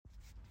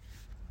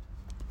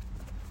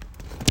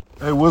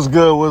Hey, what's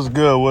good? What's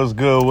good? What's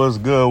good? What's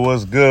good?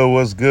 What's good?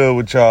 What's good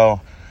with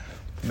y'all?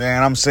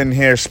 Man, I'm sitting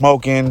here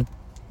smoking.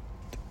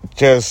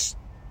 Just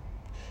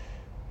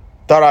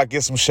thought I'd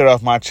get some shit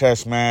off my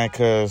chest, man,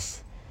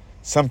 because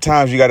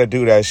sometimes you got to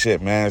do that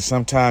shit, man.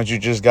 Sometimes you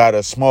just got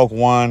to smoke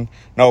one.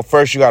 No,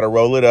 first you got to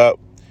roll it up.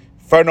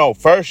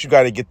 First you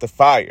got to get the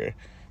fire.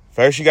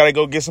 First you got to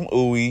go get some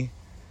ooey.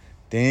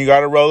 Then you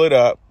got to roll it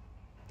up.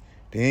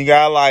 Then you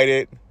got to light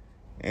it.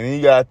 And then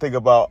you got to think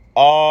about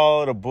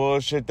all the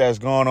bullshit that's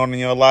going on in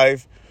your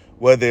life,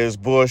 whether it's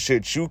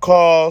bullshit you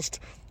caused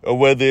or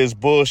whether it's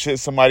bullshit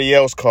somebody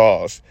else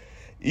caused.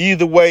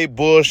 Either way,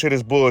 bullshit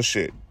is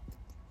bullshit.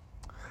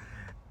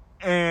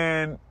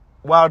 And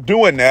while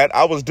doing that,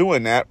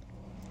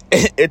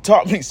 it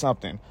taught me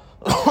something.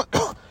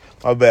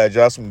 My bad,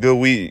 y'all, some good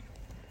weed.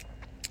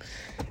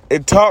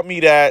 It taught me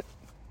that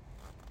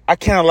I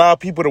can't allow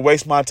people to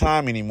waste my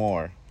time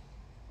anymore.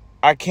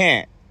 I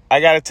can't.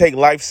 I got to take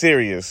life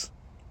serious.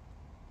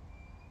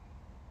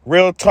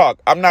 Real talk.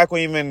 I'm not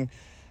going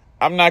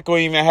to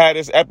even have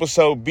this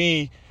episode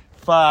be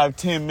 5,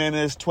 10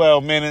 minutes,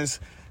 12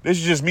 minutes. This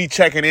is just me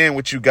checking in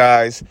with you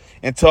guys.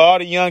 And to all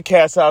the young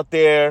cats out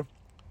there,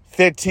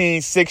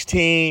 15,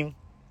 16,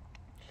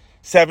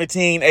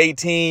 17,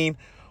 18,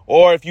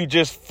 or if you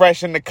just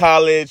fresh into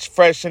college,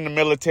 fresh in the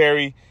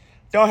military,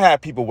 don't have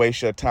people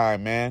waste your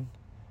time, man.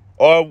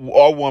 Or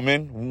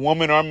woman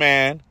or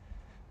man.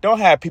 Don't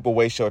have people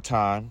waste your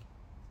time.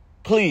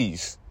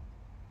 Please.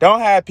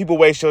 Don't have people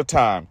waste your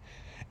time.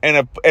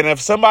 And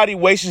if somebody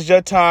wastes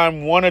your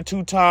time 1 or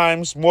 2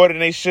 times more than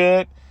they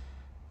should,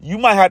 you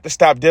might have to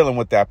stop dealing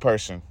with that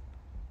person.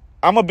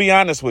 I'm going to be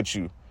honest with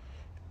you.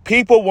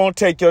 People won't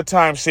take your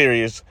time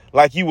serious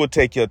like you will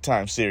take your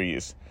time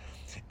serious.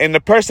 And the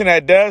person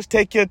that does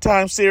take your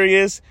time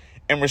serious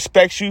and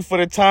respects you for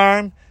the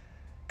time,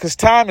 because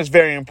time is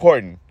very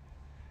important.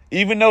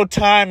 Even though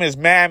time is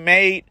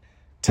man-made,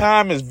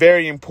 time is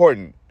very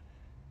important.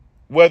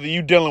 Whether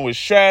you dealing with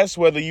stress,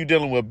 whether you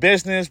dealing with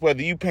business,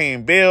 whether you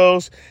paying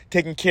bills,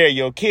 taking care of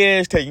your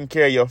kids, taking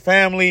care of your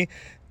family,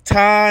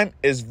 time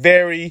is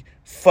very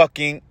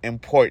fucking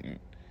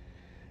important.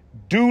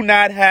 Do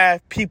not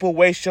have people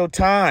waste your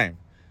time.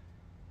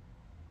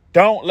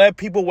 Don't let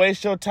people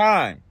waste your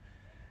time.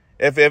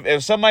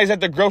 If somebody's at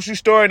the grocery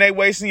store and they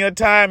wasting your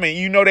time and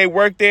you know they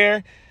work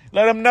there,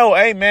 let them know,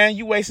 hey man,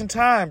 you wasting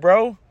time,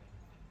 bro.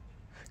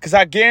 Because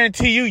I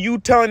guarantee you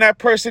telling that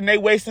person they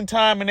wasting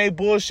time and they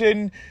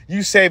bullshitting,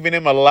 you saving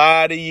them a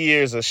lot of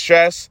years of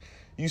stress.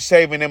 You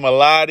saving them a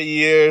lot of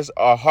years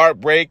of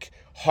heartbreak,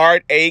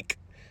 heartache.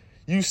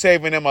 You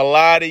saving them a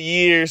lot of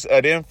years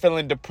of them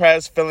feeling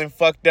depressed, feeling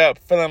fucked up,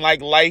 feeling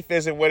like life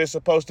isn't what it's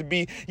supposed to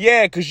be.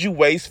 Yeah, because you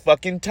waste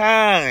fucking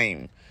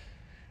time.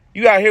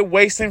 You out here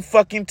wasting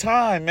fucking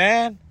time,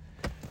 man.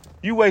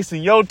 You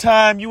wasting your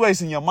time, you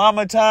wasting your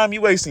mama time, you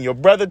wasting your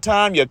brother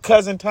time, your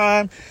cousin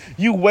time.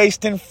 You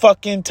wasting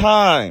fucking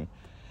time.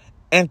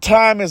 And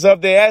time is of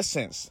the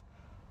essence.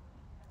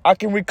 I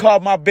can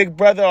recall my big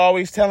brother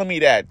always telling me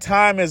that.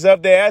 Time is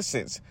of the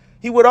essence.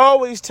 He would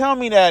always tell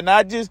me that.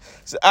 And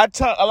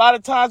a lot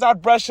of times I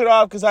brush it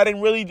off because I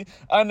didn't really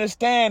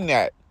understand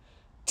that.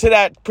 To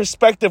that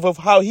perspective of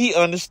how he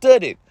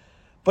understood it.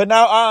 But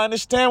now I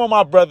understand what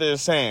my brother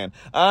is saying.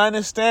 I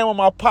understand what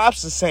my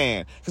pops is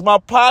saying. Because my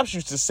pops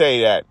used to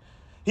say that.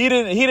 He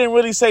didn't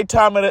really say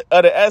time of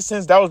the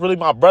essence. That was really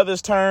my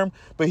brother's term.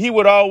 But he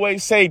would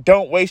always say,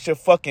 don't waste your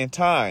fucking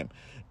time.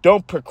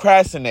 Don't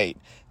procrastinate.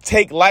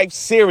 Take life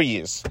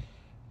serious.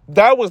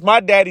 That was my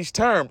daddy's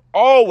term.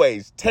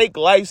 Always take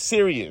life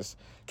serious.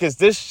 Because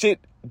this shit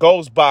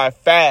goes by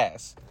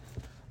fast.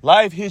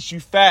 Life hits you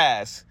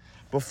fast.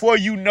 Before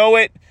you know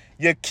it,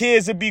 your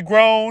kids will be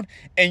grown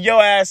and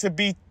your ass will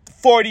be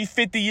 40,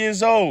 50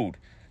 years old.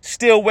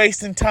 Still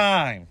wasting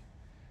time.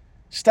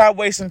 Stop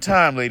wasting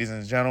time, ladies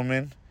and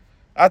gentlemen.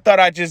 I thought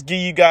I'd just give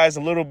you guys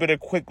a little bit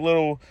of quick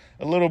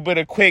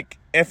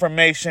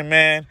information,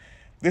 man.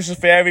 This is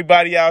for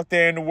everybody out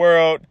there in the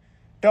world.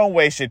 Don't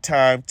waste your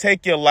time.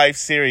 Take your life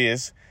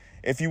serious.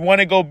 If you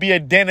want to go be a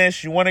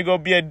dentist, you want to go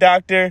be a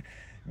doctor,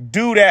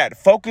 do that.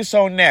 Focus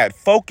on that.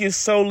 Focus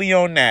solely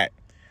on that.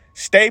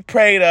 Stay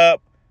prayed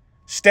up.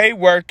 Stay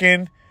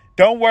working.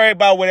 Don't worry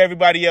about what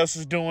everybody else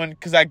is doing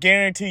because I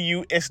guarantee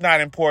you it's not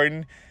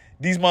important.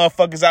 These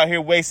motherfuckers out here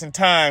wasting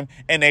time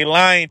and they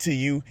lying to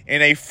you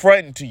and they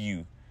fronting to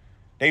you.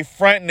 They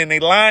fronting and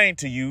they lying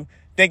to you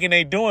thinking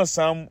they doing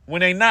something when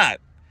they not.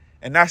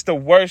 And that's the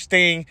worst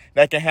thing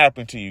that can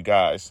happen to you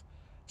guys.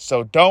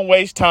 So don't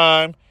waste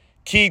time.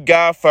 Keep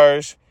God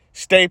first.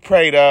 Stay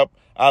prayed up.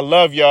 I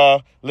love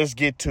y'all. Let's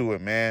get to it,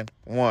 man.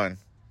 1.